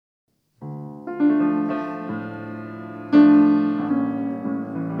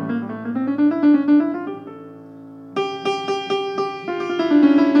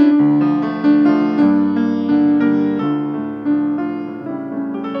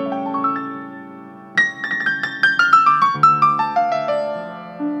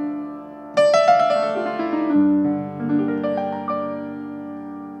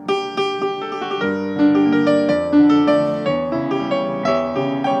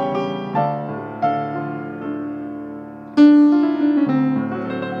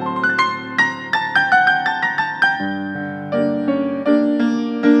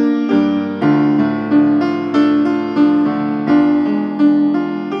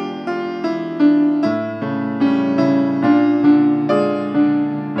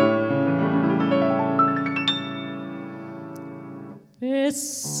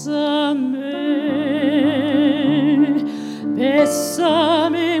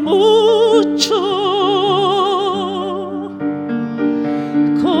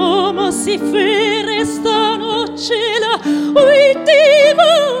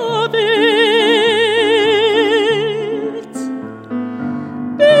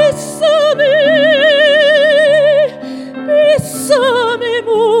Besame, besame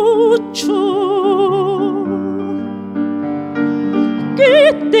mucho, que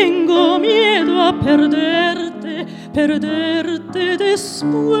tengo miedo a perderte, perderte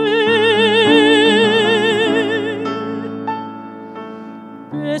después.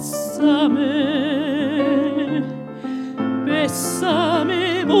 Besame,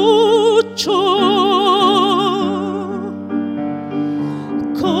 besame mucho,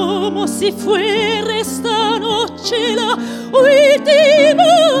 como si fuera esta noche la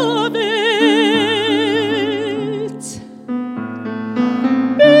última vez.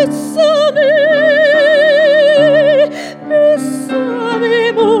 Besame,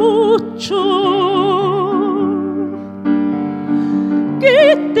 besame mucho,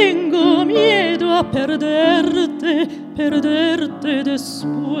 que tengo miedo a perderte, perderte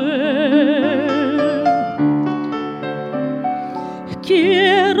después.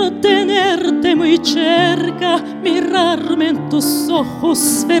 Quiero tenerte muy cerca, mirarme en tus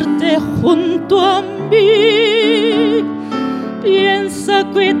ojos, verte junto a mí. Piensa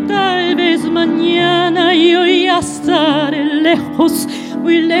que tal vez mañana yo ya estaré lejos,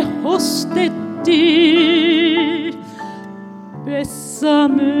 muy lejos de ti.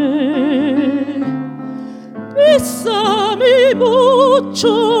 Besame, besame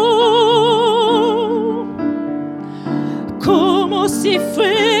mucho, como si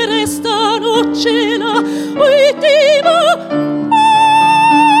fuera esta noche la última.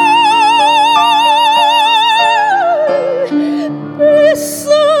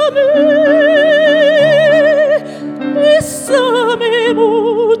 Besame, besame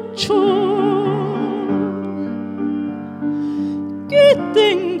mucho, que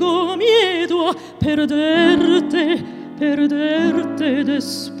tengo miedo a perderte, perderte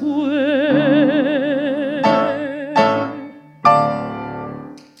después.